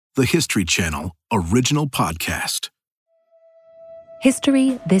the History Channel original podcast.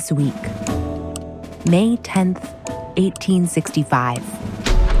 History This Week, May 10th, 1865.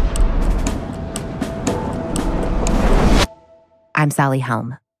 I'm Sally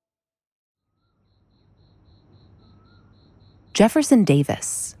Helm. Jefferson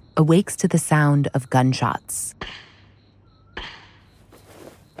Davis awakes to the sound of gunshots.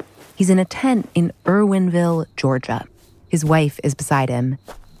 He's in a tent in Irwinville, Georgia. His wife is beside him.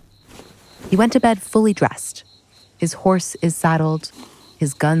 He went to bed fully dressed. His horse is saddled.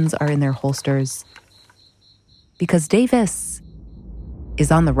 His guns are in their holsters. Because Davis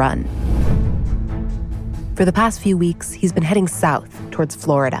is on the run. For the past few weeks, he's been heading south towards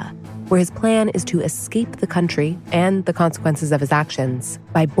Florida, where his plan is to escape the country and the consequences of his actions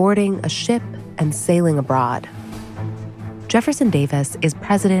by boarding a ship and sailing abroad. Jefferson Davis is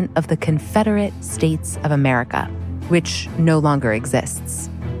president of the Confederate States of America, which no longer exists.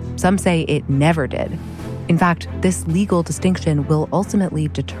 Some say it never did. In fact, this legal distinction will ultimately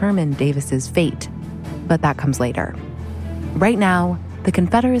determine Davis's fate, but that comes later. Right now, the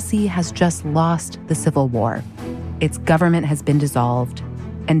Confederacy has just lost the Civil War. Its government has been dissolved,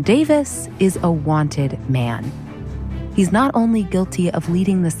 and Davis is a wanted man. He's not only guilty of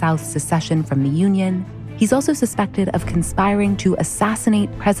leading the South's secession from the Union, he's also suspected of conspiring to assassinate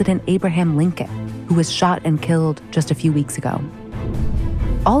President Abraham Lincoln, who was shot and killed just a few weeks ago.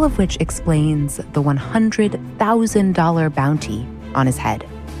 All of which explains the $100,000 bounty on his head.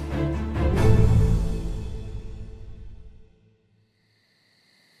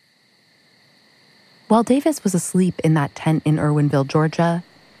 While Davis was asleep in that tent in Irwinville, Georgia,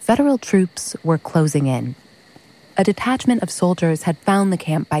 federal troops were closing in. A detachment of soldiers had found the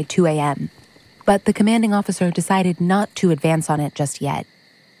camp by 2 a.m., but the commanding officer decided not to advance on it just yet.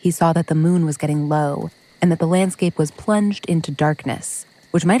 He saw that the moon was getting low and that the landscape was plunged into darkness,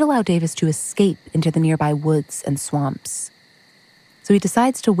 which might allow Davis to escape into the nearby woods and swamps. So he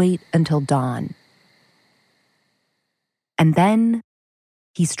decides to wait until dawn. And then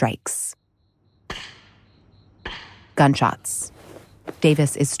he strikes. Gunshots.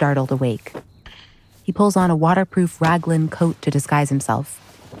 Davis is startled awake. He pulls on a waterproof raglan coat to disguise himself.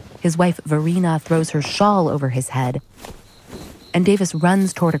 His wife, Verena, throws her shawl over his head, and Davis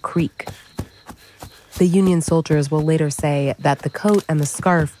runs toward a creek. The Union soldiers will later say that the coat and the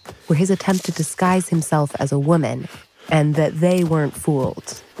scarf were his attempt to disguise himself as a woman, and that they weren't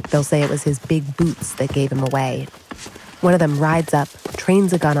fooled. They'll say it was his big boots that gave him away. One of them rides up,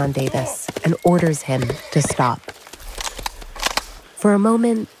 trains a gun on Davis, and orders him to stop. For a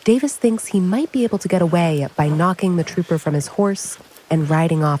moment, Davis thinks he might be able to get away by knocking the trooper from his horse and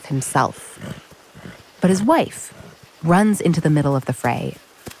riding off himself. But his wife runs into the middle of the fray.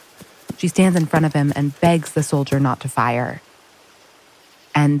 She stands in front of him and begs the soldier not to fire.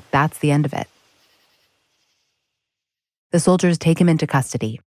 And that's the end of it. The soldiers take him into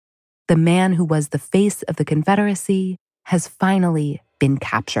custody. The man who was the face of the Confederacy has finally been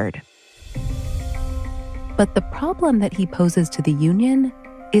captured. But the problem that he poses to the Union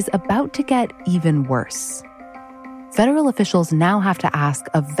is about to get even worse. Federal officials now have to ask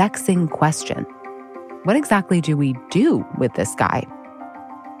a vexing question. What exactly do we do with this guy?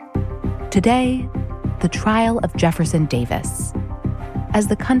 Today, the trial of Jefferson Davis. As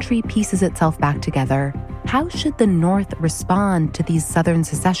the country pieces itself back together, how should the North respond to these Southern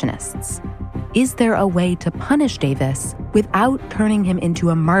secessionists? Is there a way to punish Davis without turning him into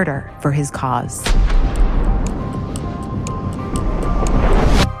a martyr for his cause?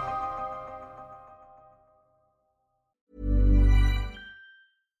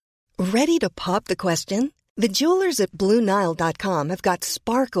 Ready to pop the question? The jewelers at BlueNile.com have got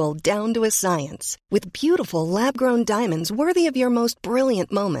sparkle down to a science with beautiful lab-grown diamonds worthy of your most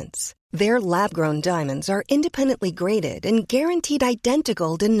brilliant moments. Their lab-grown diamonds are independently graded and guaranteed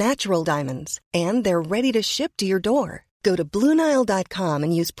identical to natural diamonds, and they're ready to ship to your door. Go to BlueNile.com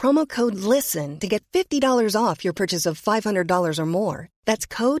and use promo code LISTEN to get $50 off your purchase of $500 or more. That's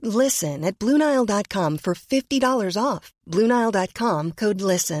code LISTEN at BlueNile.com for $50 off. BlueNile.com, code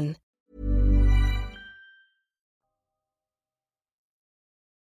LISTEN.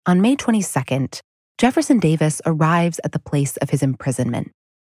 On May 22nd, Jefferson Davis arrives at the place of his imprisonment,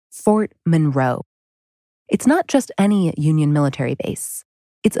 Fort Monroe. It's not just any Union military base.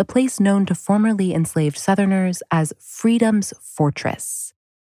 It's a place known to formerly enslaved Southerners as Freedom's Fortress.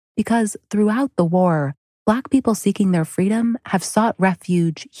 Because throughout the war, Black people seeking their freedom have sought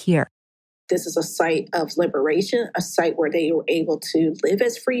refuge here. This is a site of liberation, a site where they were able to live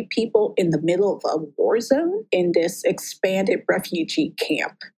as free people in the middle of a war zone in this expanded refugee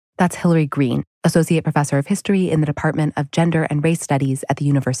camp. That's Hillary Green, associate professor of history in the Department of Gender and Race Studies at the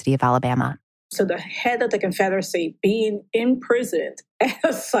University of Alabama. So the head of the Confederacy being imprisoned at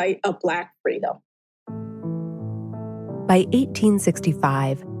a site of Black freedom. By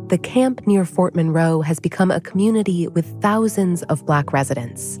 1865, the camp near Fort Monroe has become a community with thousands of Black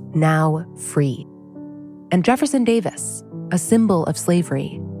residents, now free. And Jefferson Davis, a symbol of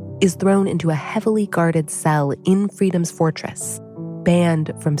slavery, is thrown into a heavily guarded cell in Freedom's Fortress,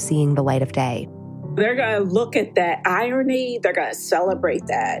 banned from seeing the light of day. They're going to look at that irony. They're going to celebrate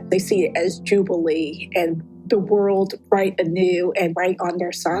that. They see it as jubilee and the world right anew and right on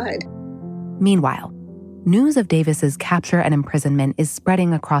their side. Meanwhile, news of Davis's capture and imprisonment is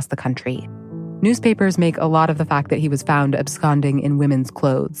spreading across the country. Newspapers make a lot of the fact that he was found absconding in women's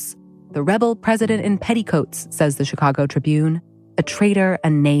clothes. The rebel president in petticoats, says the Chicago Tribune, a traitor, a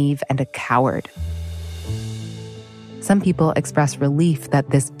knave, and a coward. Some people express relief that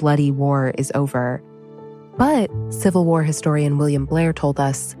this bloody war is over. But, Civil War historian William Blair told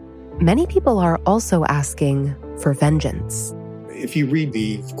us, many people are also asking for vengeance. If you read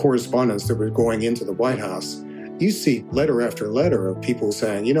the correspondence that was going into the White House, you see letter after letter of people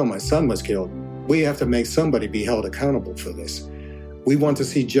saying, my son was killed. We have to make somebody be held accountable for this. We want to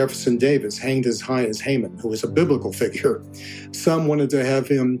see Jefferson Davis hanged as high as Haman, who was a biblical figure. Some wanted to have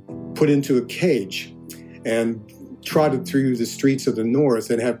him put into a cage and trotted through the streets of the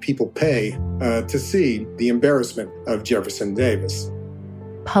North and have people pay to see the embarrassment of Jefferson Davis.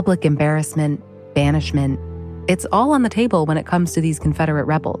 Public embarrassment, banishment, it's all on the table when it comes to these Confederate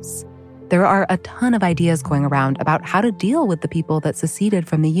rebels. There are a ton of ideas going around about how to deal with the people that seceded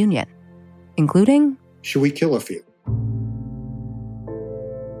from the Union, including... Should we kill a few?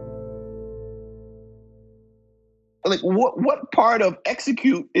 What part of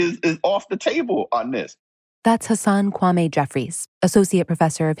execute is off the table on this? That's Hassan Kwame Jeffries, associate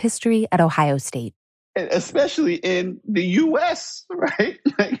professor of history at Ohio State. Especially in the U.S., right?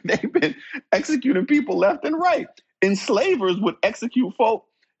 They've been executing people left and right. Enslavers would execute folk,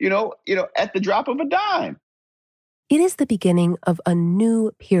 at the drop of a dime. It is the beginning of a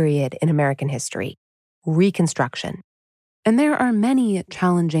new period in American history, Reconstruction. And there are many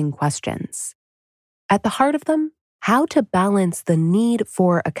challenging questions. At the heart of them, how to balance the need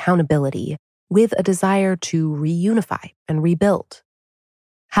for accountability with a desire to reunify and rebuild.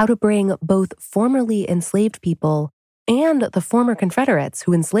 How to bring both formerly enslaved people and the former Confederates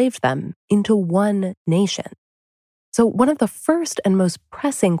who enslaved them into one nation. So one of the first and most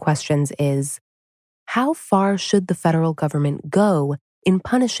pressing questions is, how far should the federal government go in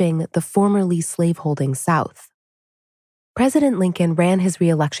punishing the formerly slaveholding South? President Lincoln ran his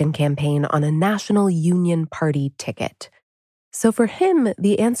re-election campaign on a National Union Party ticket. So for him,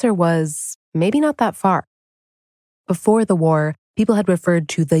 the answer was maybe not that far. Before the war, people had referred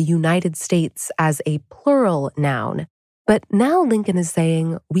to the United States as a plural noun, but now Lincoln is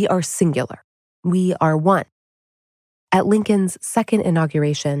saying we are singular. We are one. At Lincoln's second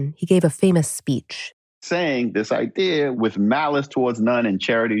inauguration, he gave a famous speech. Saying this idea with malice towards none and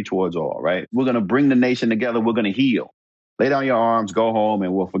charity towards all, right? We're going to bring the nation together. We're going to heal. Lay down your arms, go home,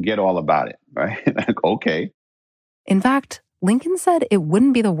 and we'll forget all about it, right? Okay. In fact, Lincoln said it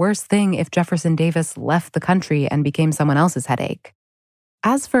wouldn't be the worst thing if Jefferson Davis left the country and became someone else's headache.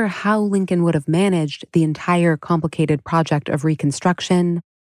 As for how Lincoln would have managed the entire complicated project of Reconstruction,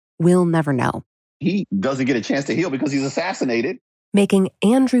 we'll never know. He doesn't get a chance to heal because he's assassinated. Making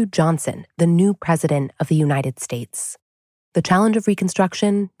Andrew Johnson the new president of the United States. The challenge of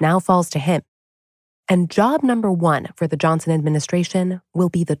Reconstruction now falls to him. And job number one for the Johnson administration will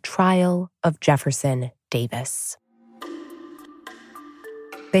be the trial of Jefferson Davis.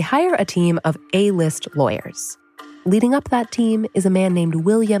 They hire a team of A-list lawyers. Leading up that team is a man named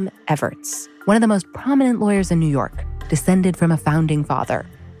William Evarts, one of the most prominent lawyers in New York, descended from a founding father.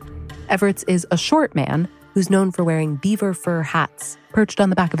 Evarts is a short man who's known for wearing beaver fur hats perched on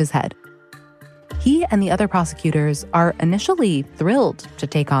the back of his head. He and the other prosecutors are initially thrilled to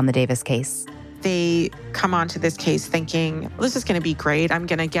take on the Davis case. They come onto this case thinking, this is going to be great. I'm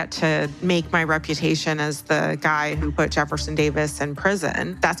going to get to make my reputation as the guy who put Jefferson Davis in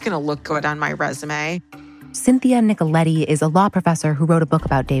prison. That's going to look good on my resume. Cynthia Nicoletti is a law professor who wrote a book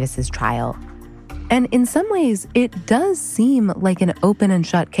about Davis's trial. And in some ways, it does seem like an open and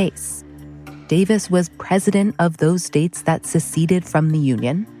shut case. Davis was president of those states that seceded from the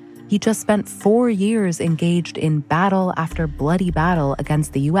Union. He just spent 4 years engaged in battle after bloody battle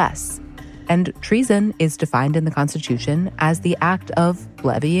against the U.S., and treason is defined in the Constitution as the act of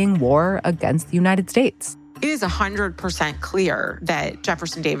levying war against the United States. It is 100% clear that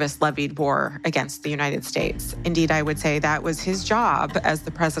Jefferson Davis levied war against the United States. Indeed, I would say that was his job as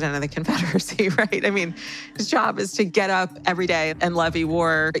the president of the Confederacy, right? I mean, his job is to get up every day and levy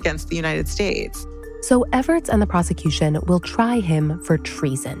war against the United States. So Evarts and the prosecution will try him for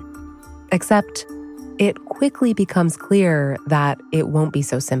treason. Except it quickly becomes clear that it won't be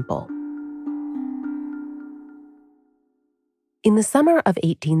so simple. In the summer of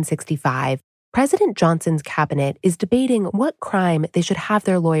 1865, President Johnson's cabinet is debating what crime they should have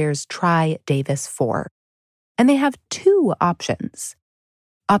their lawyers try Davis for. And they have two options.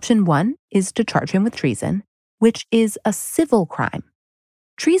 Option one is to charge him with treason, which is a civil crime.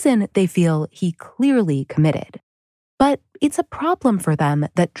 Treason, they feel, he clearly committed. But it's a problem for them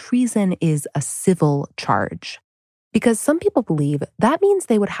that treason is a civil charge. Because some people believe that means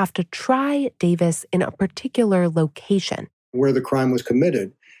they would have to try Davis in a particular location. Where the crime was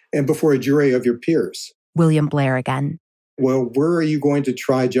committed, and before a jury of your peers. William Blair again. Well, where are you going to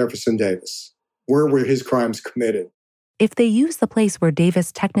try Jefferson Davis? Where were his crimes committed? If they use the place where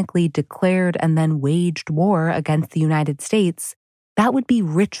Davis technically declared and then waged war against the United States, that would be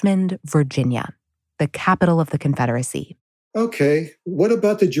Richmond, Virginia, the capital of the Confederacy. Okay, what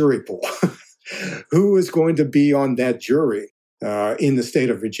about the jury pool? Who is going to be on that jury in the state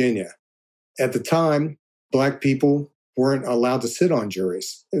of Virginia? At the time, Black people weren't allowed to sit on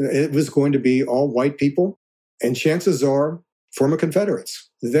juries. It was going to be all white people, and chances are former Confederates.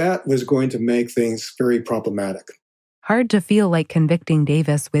 That was going to make things very problematic. Hard to feel like convicting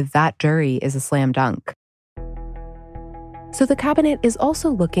Davis with that jury is a slam dunk. So the cabinet is also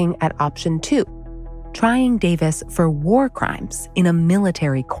looking at option two, trying Davis for war crimes in a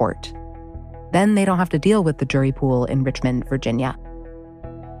military court. Then they don't have to deal with the jury pool in Richmond, Virginia.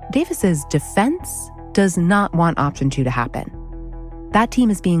 Davis's defense does not want option two to happen. That team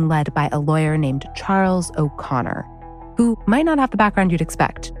is being led by a lawyer named Charles O'Connor, who might not have the background you'd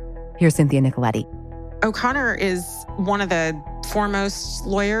expect. Here's Cynthia Nicoletti. O'Connor is one of the foremost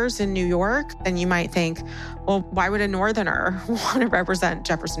lawyers in New York. And you might think, well, why would a Northerner want to represent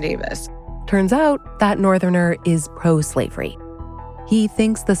Jefferson Davis? Turns out that Northerner is pro-slavery. He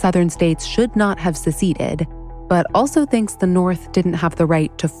thinks the Southern states should not have seceded, but also thinks the North didn't have the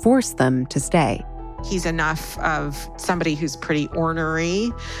right to force them to stay. He's enough of somebody who's pretty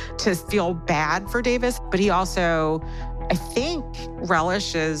ornery to feel bad for Davis, but he also, I think,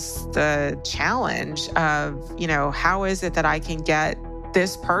 relishes the challenge of, how is it that I can get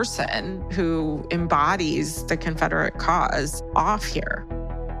this person who embodies the Confederate cause off here?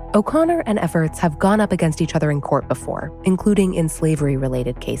 O'Connor and Evarts have gone up against each other in court before, including in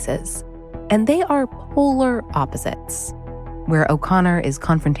slavery-related cases. And they are polar opposites. Where O'Connor is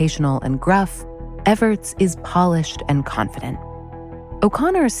confrontational and gruff, Evarts is polished and confident.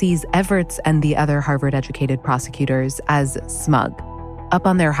 O'Connor sees Evarts and the other Harvard-educated prosecutors as smug, up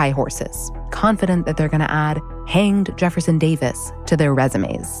on their high horses, confident that they're going to add hanged Jefferson Davis to their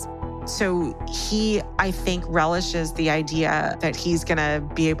resumes. So he, I think, relishes the idea that he's going to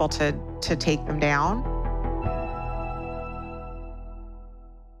be able to take them down.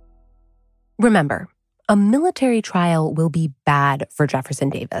 Remember, a military trial will be bad for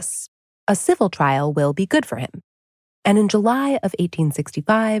Jefferson Davis. A civil trial will be good for him. And in July of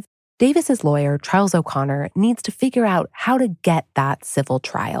 1865, Davis's lawyer, Charles O'Connor, needs to figure out how to get that civil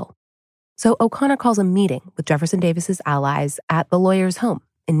trial. So O'Connor calls a meeting with Jefferson Davis's allies at the lawyer's home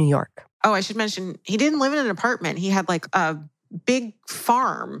in New York. Oh, I should mention, he didn't live in an apartment. He had like a big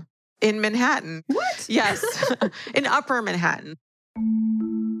farm in Manhattan. What? Yes, in Upper Manhattan.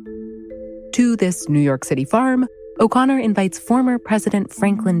 To this New York City farm, O'Connor invites former President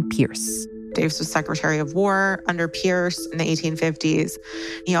Franklin Pierce. Davis was Secretary of War under Pierce in the 1850s.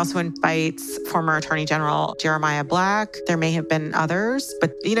 He also invites former Attorney General Jeremiah Black. There may have been others,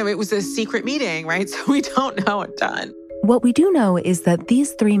 but, it was a secret meeting, right? So we don't know a ton. What we do know is that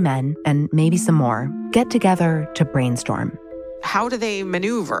these three men, and maybe some more, get together to brainstorm. How do they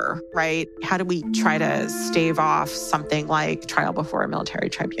maneuver, right? How do we try to stave off something like trial before a military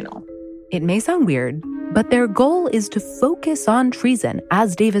tribunal? It may sound weird, but their goal is to focus on treason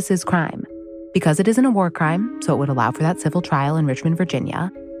as Davis's crime, because it isn't a war crime, so it would allow for that civil trial in Richmond, Virginia.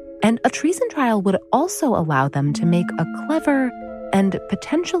 And a treason trial would also allow them to make a clever and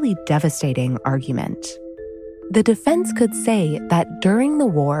potentially devastating argument. The defense could say that during the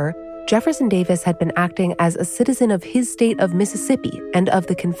war, Jefferson Davis had been acting as a citizen of his state of Mississippi and of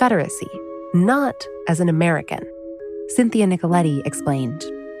the Confederacy, not as an American. Cynthia Nicoletti explained.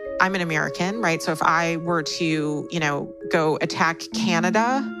 I'm an American, right? So if I were to, go attack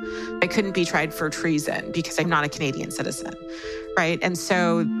Canada, I couldn't be tried for treason because I'm not a Canadian citizen, right? And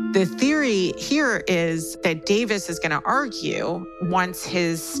so The theory here is that Davis is going to argue once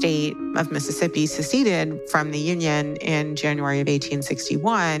his state of Mississippi seceded from the Union in January of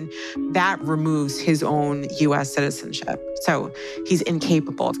 1861, that removes his own U.S. citizenship. So he's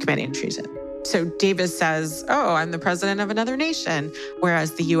incapable of committing treason. So Davis says, oh, I'm the president of another nation,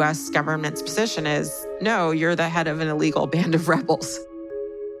 whereas the U.S. government's position is, no, you're the head of an illegal band of rebels.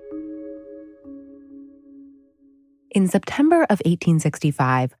 In September of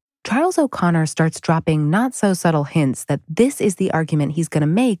 1865, Charles O'Connor starts dropping not-so-subtle hints that this is the argument he's going to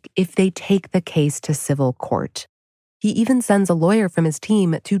make if they take the case to civil court. He even sends a lawyer from his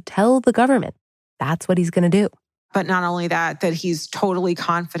team to tell the government that's what he's going to do. But not only that he's totally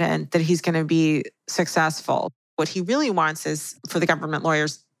confident that he's going to be successful. What he really wants is for the government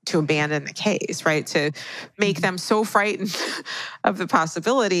lawyers to abandon the case, right? To make them so frightened of the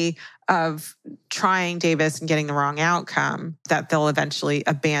possibility of trying Davis and getting the wrong outcome that they'll eventually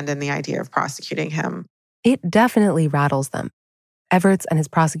abandon the idea of prosecuting him. It definitely rattles them. Evarts and his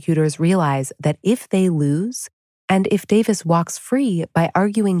prosecutors realize that if they lose, and if Davis walks free by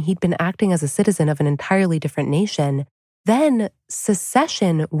arguing he'd been acting as a citizen of an entirely different nation, then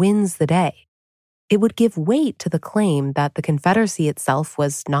secession wins the day. It would give weight to the claim that the Confederacy itself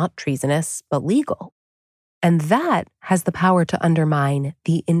was not treasonous, but legal. And that has the power to undermine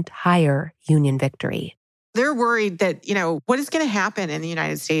the entire Union victory. They're worried that, what is going to happen in the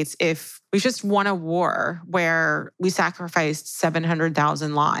United States if we just won a war where we sacrificed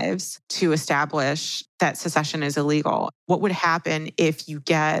 700,000 lives to establish that secession is illegal? What would happen if you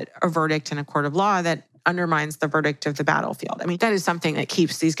get a verdict in a court of law that undermines the verdict of the battlefield? I mean, that is something that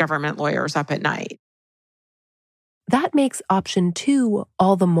keeps these government lawyers up at night. That makes option 2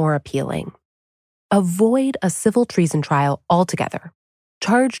 all the more appealing. Avoid a civil treason trial altogether.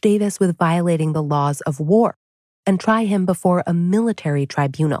 Charge Davis with violating the laws of war and try him before a military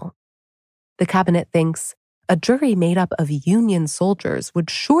tribunal. The cabinet thinks a jury made up of Union soldiers would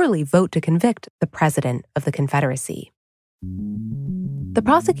surely vote to convict the president of the Confederacy. The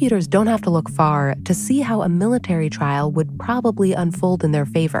prosecutors don't have to look far to see how a military trial would probably unfold in their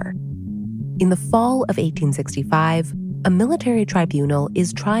favor. In the fall of 1865, a military tribunal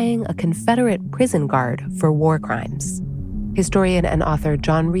is trying a Confederate prison guard for war crimes. Historian and author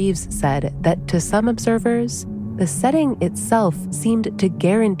John Reeves said that to some observers, the setting itself seemed to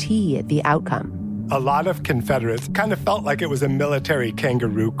guarantee the outcome. A lot of Confederates kind of felt like it was a military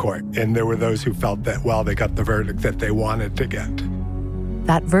kangaroo court, and there were those who felt that, well, they got the verdict that they wanted to get.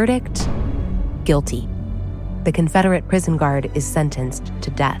 That verdict? Guilty. The Confederate prison guard is sentenced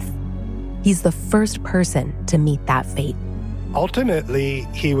to death. He's the first person to meet that fate. Ultimately,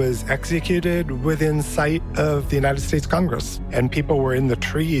 he was executed within sight of the United States Congress, and people were in the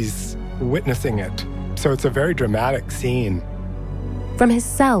trees witnessing it. So it's a very dramatic scene. From his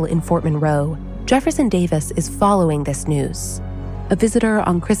cell in Fort Monroe, Jefferson Davis is following this news. A visitor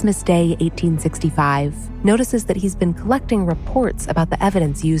on Christmas Day, 1865, notices that he's been collecting reports about the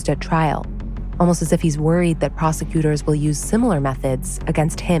evidence used at trial, almost as if he's worried that prosecutors will use similar methods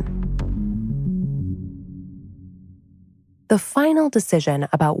against him. The final decision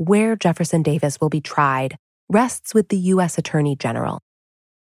about where Jefferson Davis will be tried rests with the U.S. Attorney General.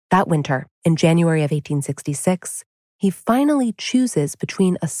 That winter, in January of 1866, he finally chooses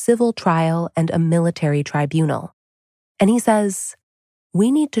between a civil trial and a military tribunal. And he says, we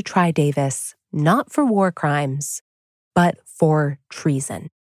need to try Davis not for war crimes, but for treason.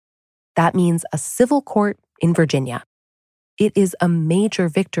 That means a civil court in Virginia. It is a major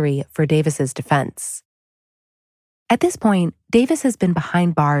victory for Davis's defense. At this point, Davis has been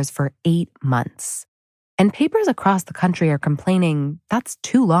behind bars for 8 months. And papers across the country are complaining that's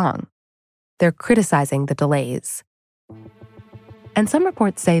too long. They're criticizing the delays. And some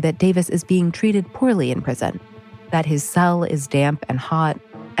reports say that Davis is being treated poorly in prison, that his cell is damp and hot,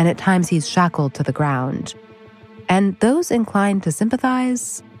 and at times he's shackled to the ground. And those inclined to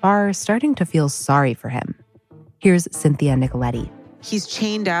sympathize are starting to feel sorry for him. Here's Cynthia Nicoletti. He's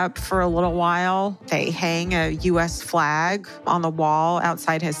chained up for a little while. They hang a U.S. flag on the wall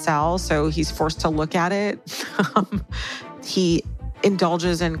outside his cell, so he's forced to look at it. He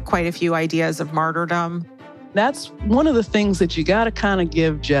indulges in quite a few ideas of martyrdom. That's one of the things that you got to kind of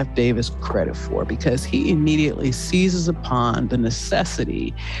give Jeff Davis credit for, because he immediately seizes upon the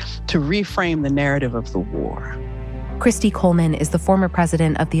necessity to reframe the narrative of the war. Christy Coleman is the former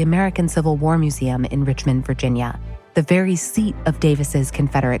president of the American Civil War Museum in Richmond, Virginia, the very seat of Davis's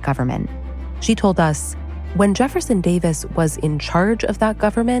Confederate government. She told us, when Jefferson Davis was in charge of that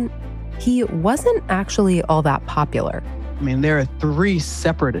government, he wasn't actually all that popular. I mean, there are 3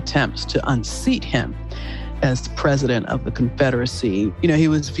 separate attempts to unseat him. as the president of the Confederacy. You know, he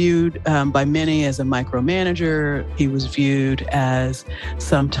was viewed by many as a micromanager. He was viewed as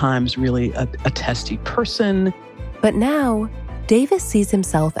sometimes really a testy person. But now, Davis sees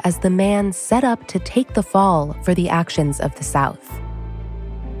himself as the man set up to take the fall for the actions of the South.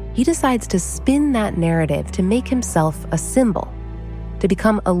 He decides to spin that narrative to make himself a symbol, to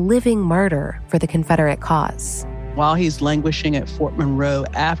become a living martyr for the Confederate cause. While he's languishing at Fort Monroe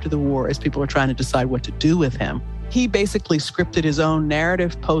after the war, as people are trying to decide what to do with him, he basically scripted his own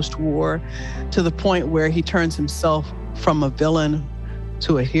narrative post-war to the point where he turns himself from a villain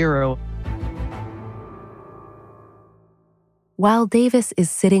to a hero. While Davis is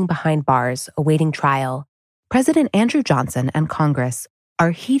sitting behind bars awaiting trial, President Andrew Johnson and Congress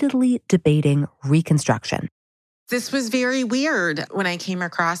are heatedly debating Reconstruction. This was very weird when I came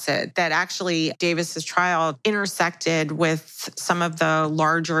across it, that actually Davis's trial intersected with some of the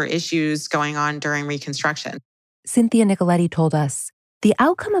larger issues going on during Reconstruction. Cynthia Nicoletti told us, the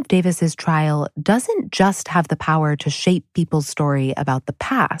outcome of Davis's trial doesn't just have the power to shape people's story about the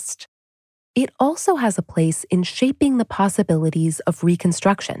past. It also has a place in shaping the possibilities of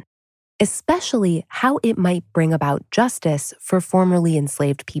Reconstruction, especially how it might bring about justice for formerly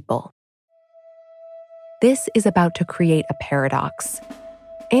enslaved people. This is about to create a paradox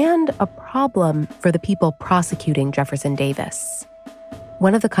and a problem for the people prosecuting Jefferson Davis.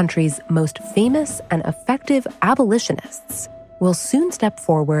 One of the country's most famous and effective abolitionists will soon step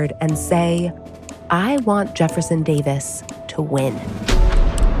forward and say, I want Jefferson Davis to win.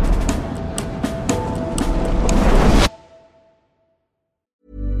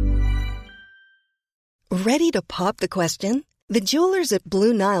 Ready to pop the question? The jewelers at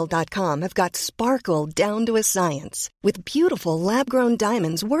BlueNile.com have got sparkle down to a science with beautiful lab-grown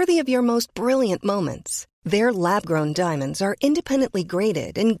diamonds worthy of your most brilliant moments. Their lab-grown diamonds are independently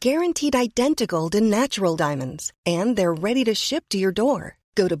graded and guaranteed identical to natural diamonds, and they're ready to ship to your door.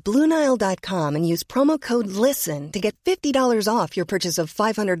 Go to BlueNile.com and use promo code LISTEN to get $50 off your purchase of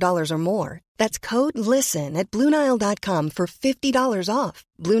 $500 or more. That's code LISTEN at BlueNile.com for $50 off.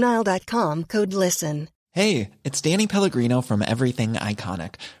 BlueNile.com, code LISTEN. Hey, it's Danny Pellegrino from Everything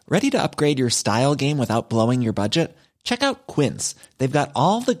Iconic. Ready to upgrade your style game without blowing your budget? Check out Quince. They've got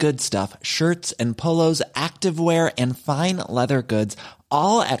all the good stuff, shirts and polos, activewear, and fine leather goods,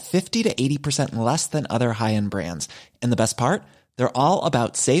 all at 50 to 80% less than other high-end brands. And the best part? They're all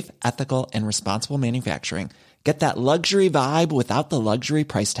about safe, ethical, and responsible manufacturing. Get that luxury vibe without the luxury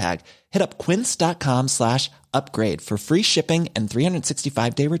price tag. Hit up quince.com/upgrade for free shipping and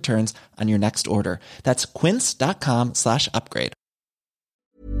 365-day returns on your next order. That's quince.com/upgrade.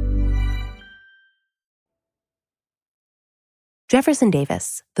 Jefferson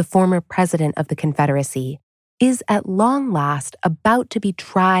Davis, the former president of the Confederacy, is at long last about to be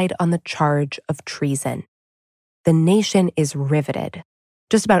tried on the charge of treason. The nation is riveted.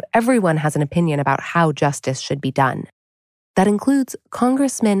 Just about everyone has an opinion about how justice should be done. That includes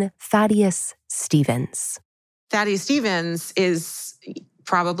Congressman Thaddeus Stevens. Thaddeus Stevens is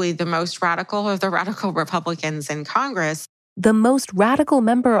probably the most radical of the radical Republicans in Congress. The most radical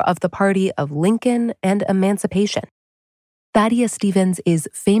member of the party of Lincoln and Emancipation. Thaddeus Stevens is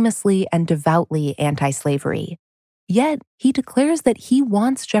famously and devoutly anti-slavery. Yet, he declares that he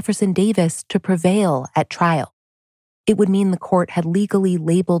wants Jefferson Davis to prevail at trial. It would mean the court had legally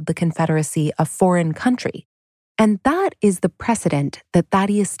labeled the Confederacy a foreign country. And that is the precedent that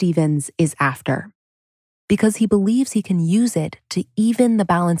Thaddeus Stevens is after, because he believes he can use it to even the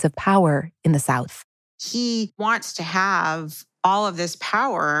balance of power in the South. He wants to have all of this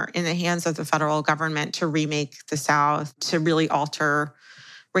power in the hands of the federal government to remake the South, to really alter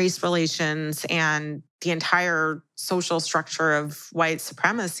race relations and the entire social structure of white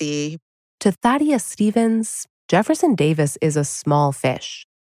supremacy. To Thaddeus Stevens, Jefferson Davis is a small fish,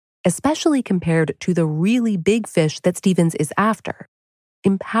 especially compared to the really big fish that Stevens is after,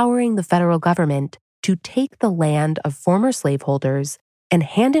 empowering the federal government to take the land of former slaveholders and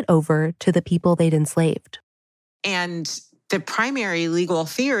hand it over to the people they'd enslaved. And the primary legal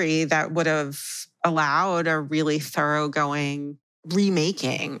theory that would have allowed a really thoroughgoing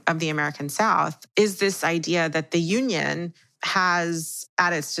remaking of the American South is this idea that the Union has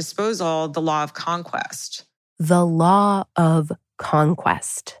at its disposal the law of conquest. The law of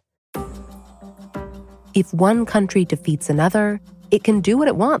conquest. If one country defeats another, it can do what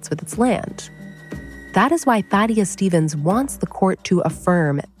it wants with its land. That is why Thaddeus Stevens wants the court to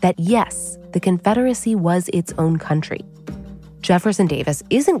affirm that, yes, the Confederacy was its own country. Jefferson Davis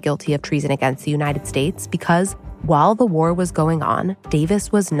isn't guilty of treason against the United States because, while the war was going on,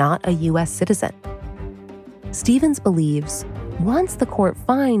 Davis was not a U.S. citizen. Stevens believes once the court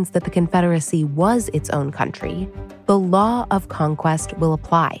finds that the Confederacy was its own country, the law of conquest will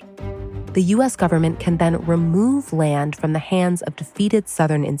apply. The U.S. government can then remove land from the hands of defeated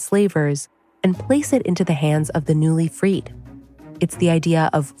Southern enslavers and place it into the hands of the newly freed. It's the idea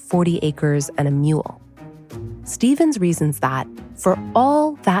of 40 acres and a mule. Stevens reasons that, for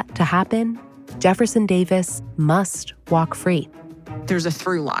all that to happen, Jefferson Davis must walk free. There's a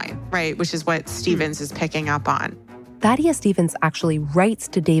through line, right, which is what Stevens is picking up on. Thaddeus Stevens actually writes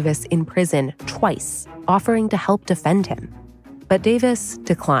to Davis in prison twice, offering to help defend him. But Davis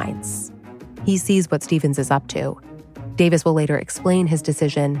declines. He sees what Stevens is up to. Davis will later explain his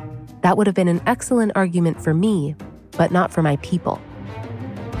decision. That would have been an excellent argument for me, but not for my people.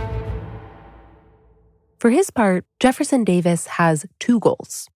 For his part, Jefferson Davis has two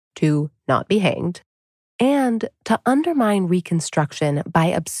goals: to not be hanged, and to undermine Reconstruction by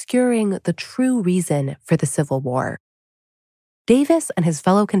obscuring the true reason for the Civil War. Davis and his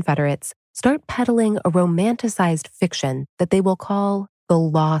fellow Confederates start peddling a romanticized fiction that they will call the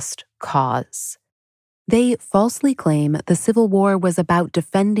Lost Cause. They falsely claim the Civil War was about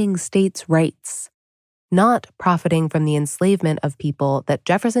defending states' rights, not profiting from the enslavement of people that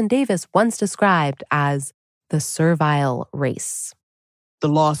Jefferson Davis once described as the servile race. The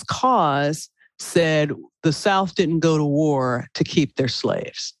Lost Cause said the South didn't go to war to keep their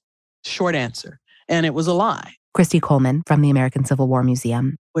slaves. Short answer. And it was a lie. Christy Coleman from the American Civil War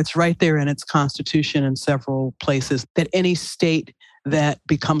Museum. It's right there in its constitution in several places that any state that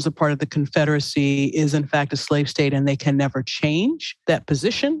becomes a part of the Confederacy is in fact a slave state and they can never change that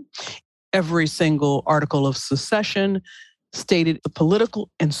position. Every single article of secession stated the political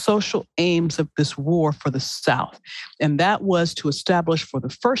and social aims of this war for the South. And that was to establish for the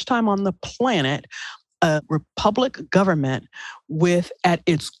first time on the planet a republic government with, at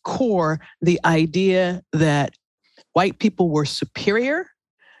its core, the idea that white people were superior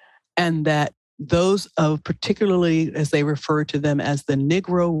and that those of particularly, as they refer to them as the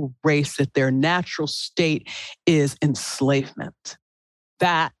Negro race, that their natural state is enslavement.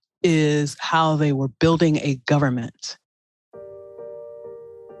 That is how they were building a government.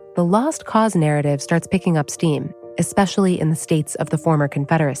 The Lost Cause narrative starts picking up steam, especially in the states of the former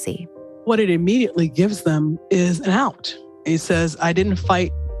Confederacy. What it immediately gives them is an out. It says, I didn't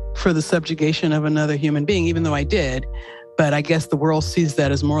fight for the subjugation of another human being, even though I did, but I guess the world sees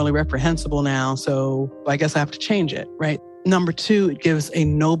that as morally reprehensible now, so I guess I have to change it, right? Number two, it gives a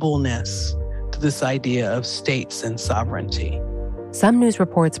nobleness to this idea of states and sovereignty. Some news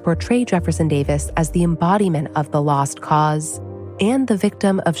reports portray Jefferson Davis as the embodiment of the Lost Cause and the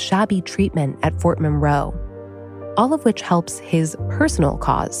victim of shabby treatment at Fort Monroe, all of which helps his personal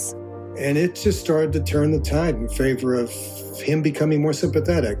cause. And it just started to turn the tide in favor of him becoming more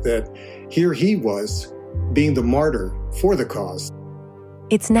sympathetic, that here he was being the martyr for the cause.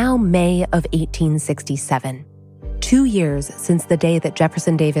 It's now May of 1867, 2 years since the day that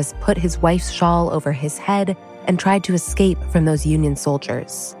Jefferson Davis put his wife's shawl over his head and tried to escape from those Union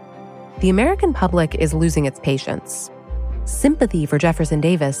soldiers. The American public is losing its patience. Sympathy for Jefferson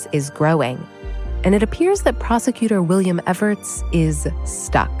Davis is growing, and it appears that prosecutor William Evarts is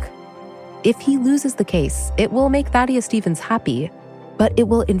stuck. If he loses the case, it will make Thaddeus Stevens happy, but it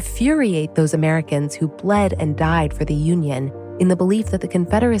will infuriate those Americans who bled and died for the Union in the belief that the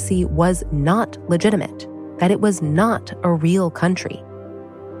Confederacy was not legitimate, that it was not a real country.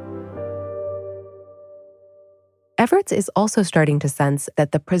 Evarts is also starting to sense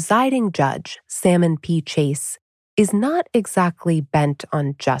that the presiding judge, Salmon P. Chase, is not exactly bent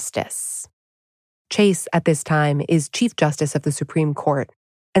on justice. Chase, at this time, is Chief Justice of the Supreme Court,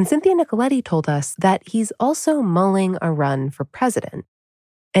 and Cynthia Nicoletti told us that he's also mulling a run for president.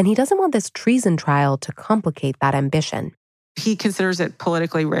 And he doesn't want this treason trial to complicate that ambition. He considers it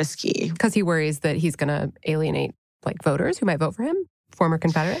politically risky. Because he worries that he's going to alienate voters who might vote for him, former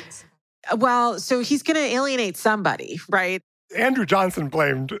Confederates? Well, so he's going to alienate somebody, right? Andrew Johnson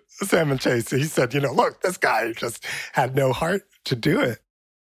blamed Salmon Chase. He said, look, this guy just had no heart to do it.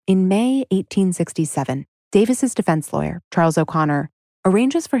 In May 1867, Davis's defense lawyer, Charles O'Connor,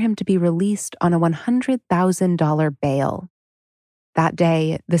 arranges for him to be released on a $100,000 bail. That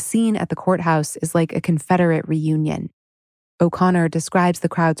day, the scene at the courthouse is like a Confederate reunion. O'Connor describes the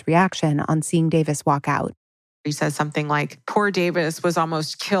crowd's reaction on seeing Davis walk out. He says something like, poor Davis was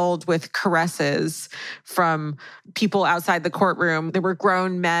almost killed with caresses from people outside the courtroom. There were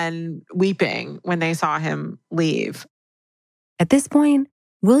grown men weeping when they saw him leave. At this point,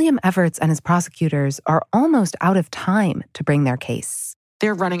 William Evarts and his prosecutors are almost out of time to bring their case.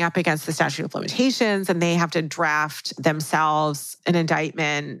 They're running up against the statute of limitations, and they have to draft themselves an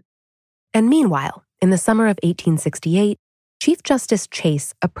indictment. And meanwhile, in the summer of 1868, Chief Justice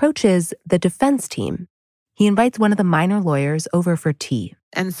Chase approaches the defense team. He invites one of the minor lawyers over for tea.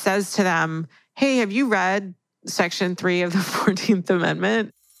 And says to them, hey, have you read Section 3 of the 14th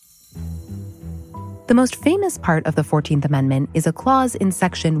Amendment? The most famous part of the 14th Amendment is a clause in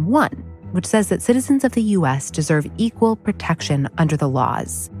Section 1, which says that citizens of the U.S. deserve equal protection under the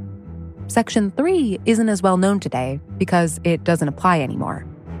laws. Section 3 isn't as well known today because it doesn't apply anymore.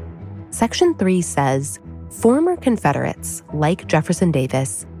 Section 3 says former Confederates, like Jefferson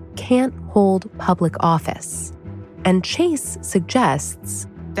Davis, can't hold public office. And Chase suggests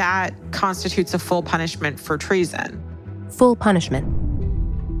that constitutes a full punishment for treason. Full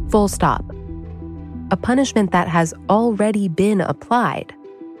punishment. Full stop. A punishment that has already been applied.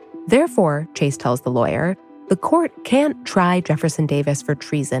 Therefore, Chase tells the lawyer, the court can't try Jefferson Davis for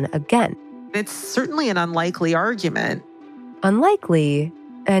treason again. It's certainly an unlikely argument. Unlikely,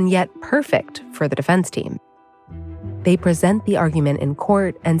 and yet perfect for the defense team. They present the argument in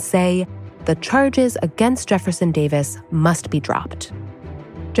court and say the charges against Jefferson Davis must be dropped.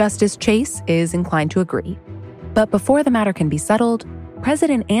 Justice Chase is inclined to agree. But before the matter can be settled,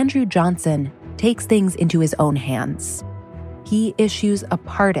 President Andrew Johnson takes things into his own hands. He issues a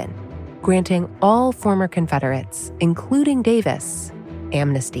pardon, granting all former Confederates, including Davis,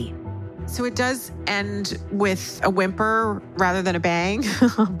 amnesty. So it does end with a whimper rather than a bang.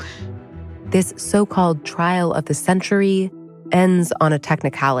 This so-called trial of the century ends on a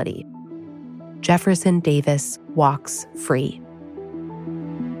technicality. Jefferson Davis walks free.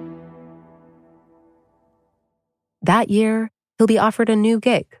 That year, he'll be offered a new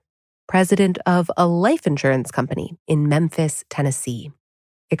gig, president of a life insurance company in Memphis, Tennessee.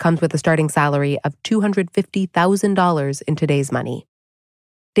 It comes with a starting salary of $250,000 in today's money.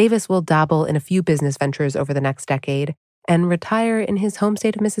 Davis will dabble in a few business ventures over the next decade and retire in his home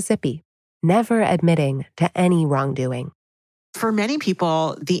state of Mississippi, never admitting to any wrongdoing. For many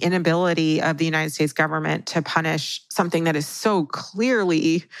people, the inability of the United States government to punish something that is so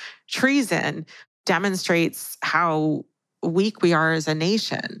clearly treason demonstrates how weak we are as a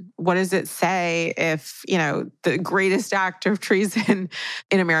nation. What does it say if, the greatest act of treason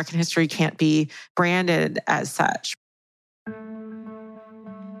in American history can't be branded as such?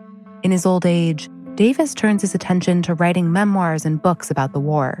 In his old age, Davis turns his attention to writing memoirs and books about the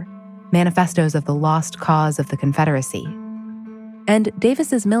war, manifestos of the lost cause of the Confederacy. And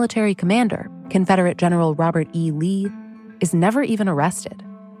Davis's military commander, Confederate General Robert E. Lee, is never even arrested.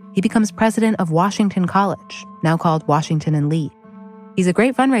 He becomes president of Washington College, now called Washington and Lee. He's a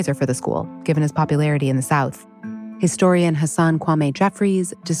great fundraiser for the school, given his popularity in the South. Historian Hassan Kwame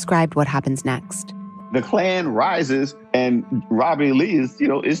Jeffries described what happens next. The Klan rises and Robert E. Lee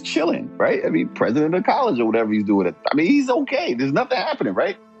is chilling, right? I mean, president of college or whatever he's doing. I mean, he's okay. There's nothing happening,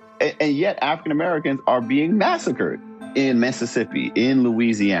 right? And yet African Americans are being massacred in Mississippi, in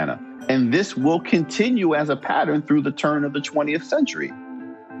Louisiana. And this will continue as a pattern through the turn of the 20th century.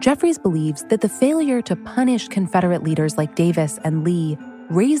 Jeffries believes that the failure to punish Confederate leaders like Davis and Lee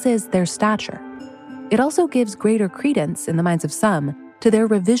raises their stature. It also gives greater credence, in the minds of some, to their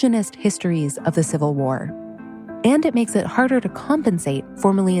revisionist histories of the Civil War. And it makes it harder to compensate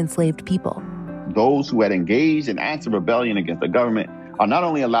formerly enslaved people. Those who had engaged in acts of rebellion against the government are not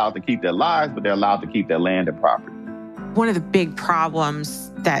only allowed to keep their lives, but they're allowed to keep their land and property. One of the big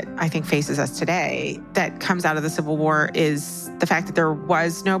problems that I think faces us today that comes out of the Civil War is the fact that there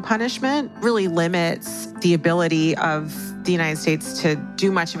was no punishment really limits the ability of the United States to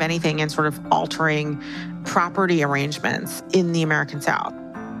do much of anything in sort of altering property arrangements in the American South.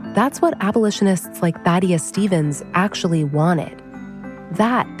 That's what abolitionists like Thaddeus Stevens actually wanted.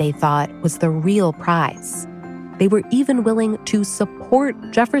 That, they thought, was the real prize. They were even willing to support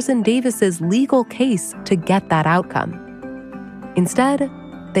Jefferson Davis's legal case to get that outcome. Instead,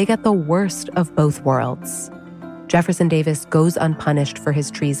 they get the worst of both worlds. Jefferson Davis goes unpunished for his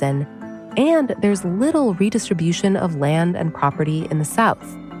treason, and there's little redistribution of land and property in the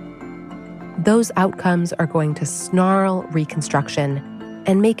South. Those outcomes are going to snarl Reconstruction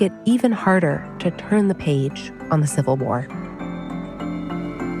and make it even harder to turn the page on the Civil War.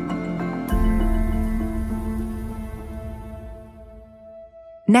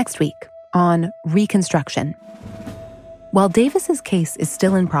 Next week on Reconstruction. While Davis's case is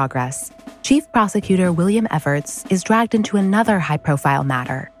still in progress, Chief Prosecutor William Evarts is dragged into another high-profile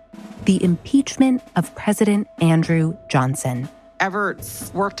matter, the impeachment of President Andrew Johnson.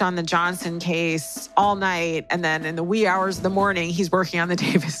 Evarts worked on the Johnson case all night, and then in the wee hours of the morning, he's working on the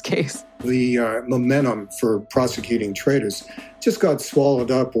Davis case. The momentum for prosecuting traitors just got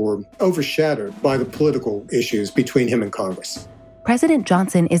swallowed up or overshadowed by the political issues between him and Congress. President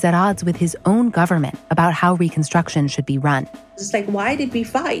Johnson is at odds with his own government about how Reconstruction should be run. It's like, why did we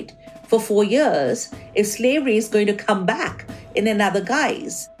fight for 4 years if slavery is going to come back in another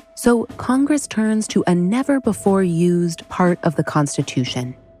guise? So Congress turns to a never-before-used part of the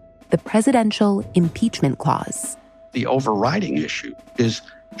Constitution, the Presidential Impeachment Clause. The overriding issue is,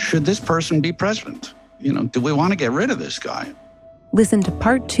 should this person be president? Do we want to get rid of this guy? Listen to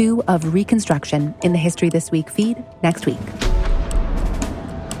Part 2 of Reconstruction in the History This Week feed next week.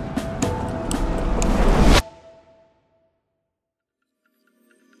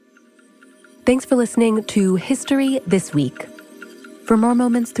 Thanks for listening to History This Week. For more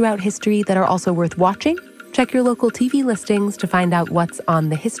moments throughout history that are also worth watching, check your local TV listings to find out what's on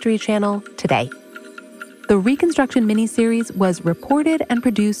the History Channel today. The Reconstruction miniseries was reported and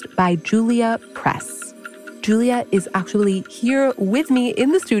produced by Julia Press. Julia is actually here with me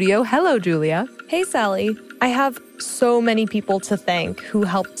in the studio. Hello, Julia. Hey, Sally. I have so many people to thank who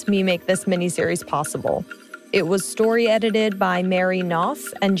helped me make this miniseries possible. It was story edited by Mary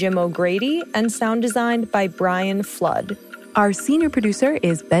Knopf and Jim O'Grady and sound designed by Brian Flood. Our senior producer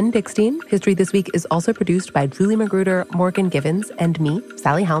is Ben Dickstein. History This Week is also produced by Julie Magruder, Morgan Givens, and me,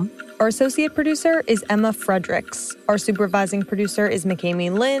 Sally Helm. Our associate producer is Emma Fredericks. Our supervising producer is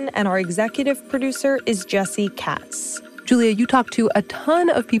McAmey Lynn, and our executive producer is Jesse Katz. Julia, you talked to a ton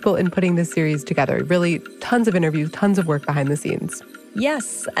of people in putting this series together. Really, tons of interviews, tons of work behind the scenes.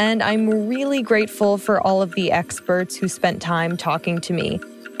 Yes, and I'm really grateful for all of the experts who spent time talking to me.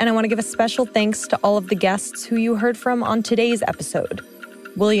 And I want to give a special thanks to all of the guests who you heard from on today's episode.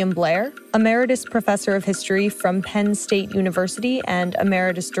 William Blair, Emeritus Professor of History from Penn State University and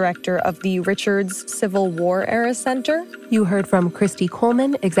Emeritus Director of the Richards Civil War Era Center. You heard from Christy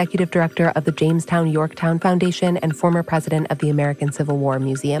Coleman, Executive Director of the Jamestown-Yorktown Foundation and former President of the American Civil War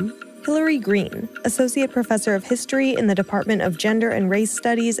Museum. Hillary Green, Associate Professor of History in the Department of Gender and Race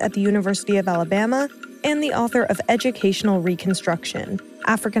Studies at the University of Alabama, and the author of Educational Reconstruction,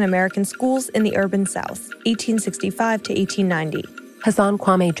 African American Schools in the Urban South, 1865 to 1890. Hassan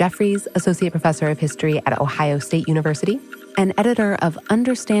Kwame Jeffries, Associate Professor of History at Ohio State University, and editor of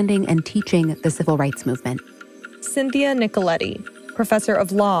Understanding and Teaching the Civil Rights Movement. Cynthia Nicoletti, Professor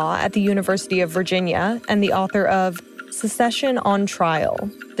of Law at the University of Virginia and the author of Secession on Trial,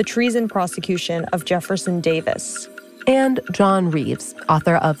 The Treason Prosecution of Jefferson Davis. And John Reeves,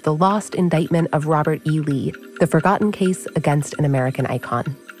 author of The Lost Indictment of Robert E. Lee, The Forgotten Case Against an American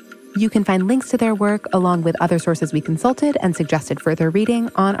Icon. You can find links to their work along with other sources we consulted and suggested further reading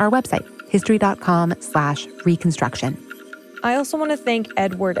on our website, history.com/reconstruction. I also want to thank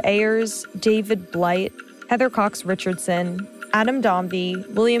Edward Ayers, David Blight, Heather Cox Richardson, Adam Dombey,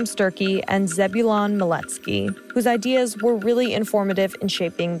 William Sturkey, and Zebulon Miletsky, whose ideas were really informative in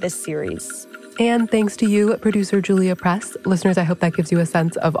shaping this series. And thanks to you, producer Julia Press. Listeners, I hope that gives you a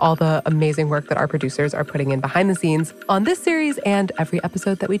sense of all the amazing work that our producers are putting in behind the scenes on this series and every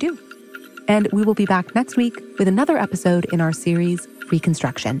episode that we do. And we will be back next week with another episode in our series,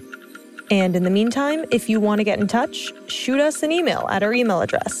 Reconstruction. And in the meantime, if you want to get in touch, shoot us an email at our email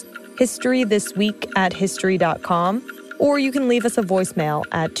address, historythisweek@history.com, or you can leave us a voicemail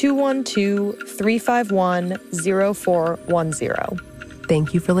at 212-351-0410.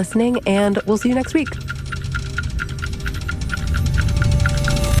 Thank you for listening, and we'll see you next week.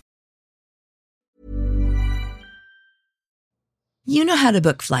 You know how to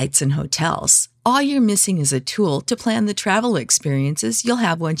book flights and hotels. All you're missing is a tool to plan the travel experiences you'll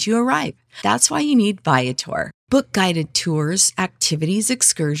have once you arrive. That's why you need Viator. Book guided tours, activities,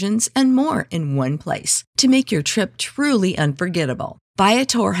 excursions, and more in one place to make your trip truly unforgettable.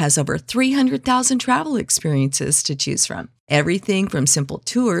 Viator has over 300,000 travel experiences to choose from. Everything from simple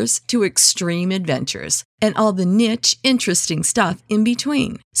tours to extreme adventures and all the niche, interesting stuff in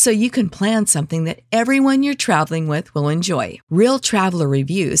between. So you can plan something that everyone you're traveling with will enjoy. Real traveler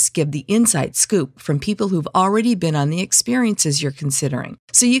reviews give the inside scoop from people who've already been on the experiences you're considering.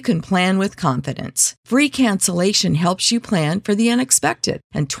 So you can plan with confidence. Free cancellation helps you plan for the unexpected.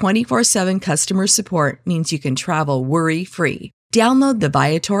 And 24/7 customer support means you can travel worry-free. Download the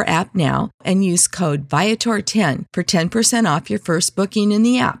Viator app now and use code Viator10 for 10% off your first booking in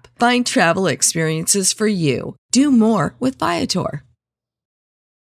the app. Find travel experiences for you. Do more with Viator.